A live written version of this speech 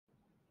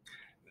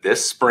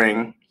This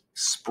spring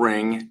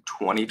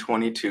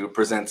 2022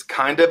 presents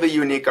kind of a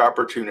unique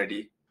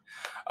opportunity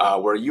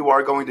where you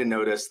are going to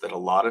notice that a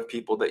lot of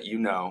people that you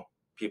know,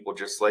 people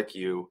just like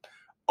you,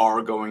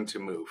 are going to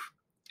move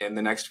in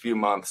the next few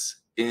months,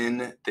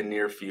 in the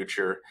near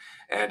future.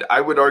 And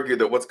I would argue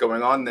that what's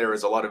going on there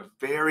is a lot of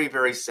very,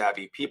 very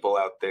savvy people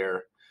out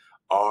there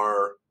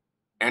are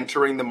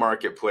entering the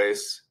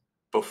marketplace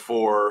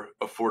before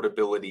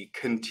affordability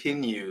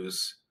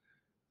continues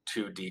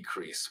to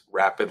decrease,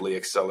 rapidly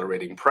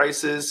accelerating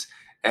prices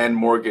and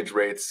mortgage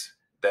rates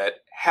that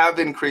have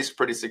increased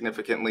pretty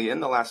significantly in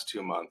the last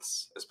 2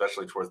 months,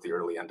 especially towards the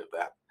early end of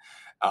that,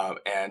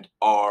 and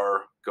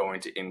are going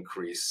to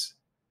increase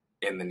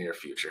in the near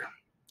future.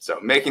 So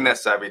making that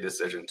savvy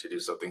decision to do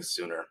something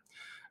sooner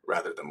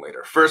rather than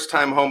later.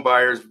 First-time home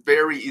buyers,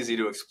 very easy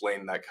to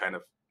explain that kind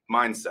of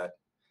mindset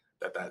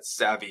that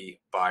savvy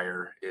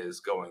buyer is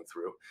going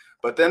through.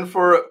 But then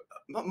for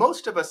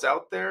most of us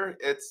out there,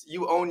 it's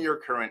you own your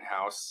current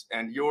house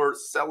and your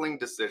selling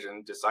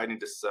decision, deciding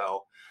to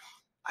sell,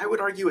 I would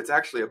argue it's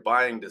actually a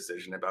buying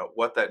decision about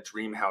what that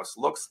dream house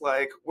looks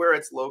like, where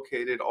it's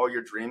located, all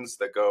your dreams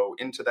that go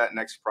into that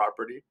next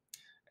property.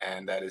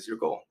 And that is your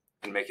goal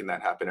in making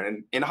that happen.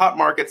 And in hot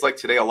markets like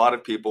today, a lot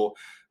of people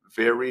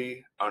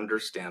very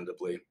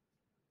understandably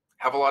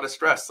have a lot of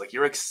stress. Like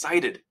you're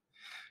excited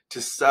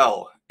to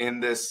sell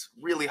in this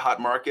really hot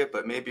market,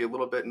 but maybe a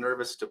little bit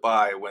nervous to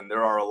buy when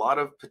there are a lot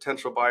of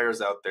potential buyers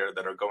out there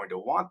that are going to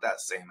want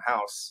that same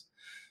house.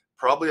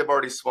 Probably have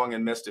already swung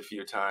and missed a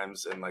few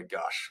times and like,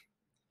 gosh,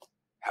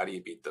 how do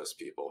you beat those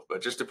people?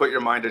 But just to put your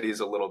mind at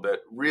ease a little bit,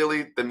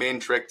 really the main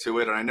trick to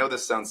it, and I know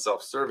this sounds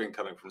self-serving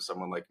coming from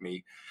someone like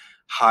me,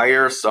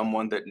 hire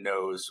someone that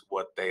knows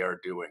what they are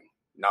doing.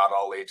 Not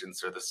all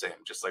agents are the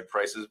same. Just like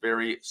prices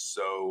vary,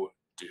 so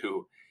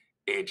do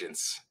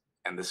agents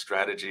and the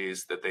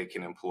strategies that they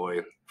can employ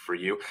for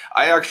you.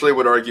 I actually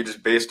would argue,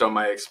 just based on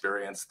my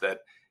experience, that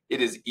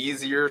it is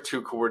easier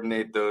to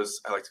coordinate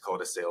those, I like to call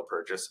it a sale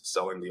purchase,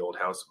 selling the old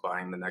house,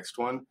 buying the next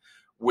one,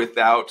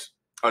 without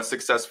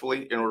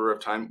successfully in order of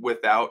time,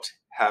 without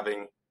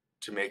having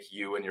to make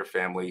you and your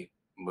family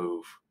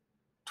move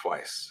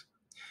twice.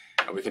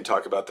 And we can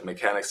talk about the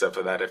mechanics of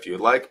that if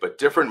you'd like, but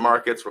different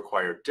markets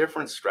require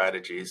different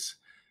strategies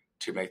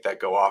to make that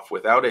go off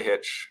without a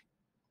hitch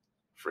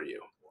for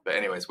you. But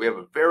anyways, we have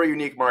a very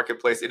unique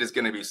marketplace. It is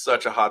going to be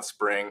such a hot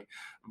spring.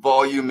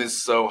 Volume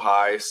is so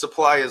high.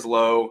 Supply is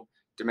low.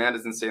 Demand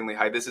is insanely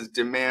high. This is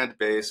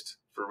demand-based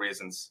for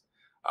reasons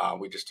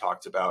we just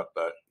talked about,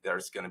 but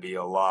there's going to be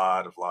a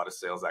lot of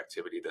sales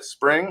activity this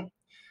spring.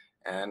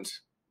 And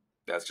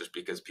that's just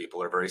because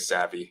people are very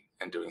savvy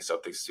and doing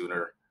something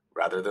sooner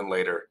rather than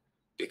later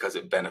because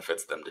it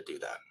benefits them to do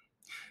that.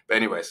 But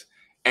anyways,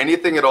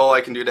 anything at all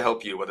I can do to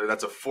help you, whether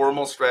that's a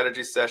formal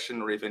strategy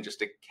session or even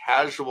just a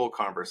casual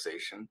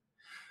conversation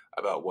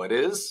about what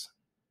is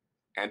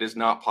and is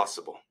not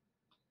possible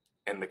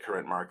in the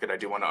current market. I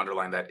do want to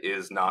underline that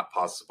is not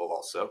possible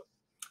also,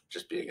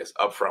 just being as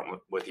upfront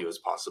with you as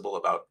possible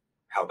about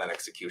how that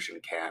execution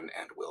can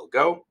and will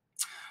go.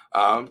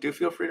 Do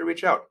feel free to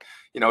reach out.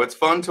 You know, it's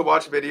fun to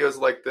watch videos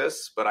like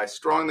this, but I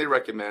strongly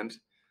recommend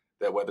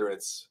that whether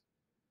it's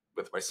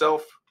with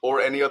myself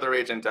or any other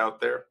agent out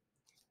there,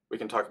 we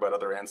can talk about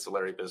other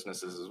ancillary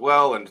businesses as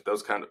well and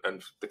those kind of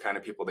and the kind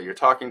of people that you're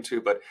talking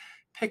to, but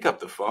pick up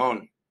the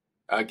phone,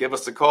 give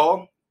us a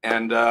call,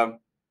 and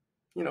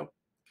you know,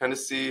 kind of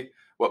see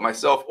what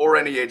myself or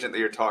any agent that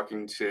you're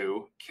talking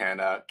to can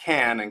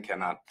and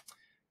cannot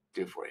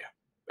do for you.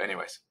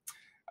 Anyways,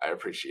 I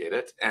appreciate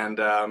it, and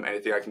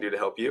anything I can do to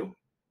help you,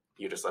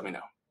 you just let me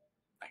know.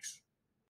 Thanks.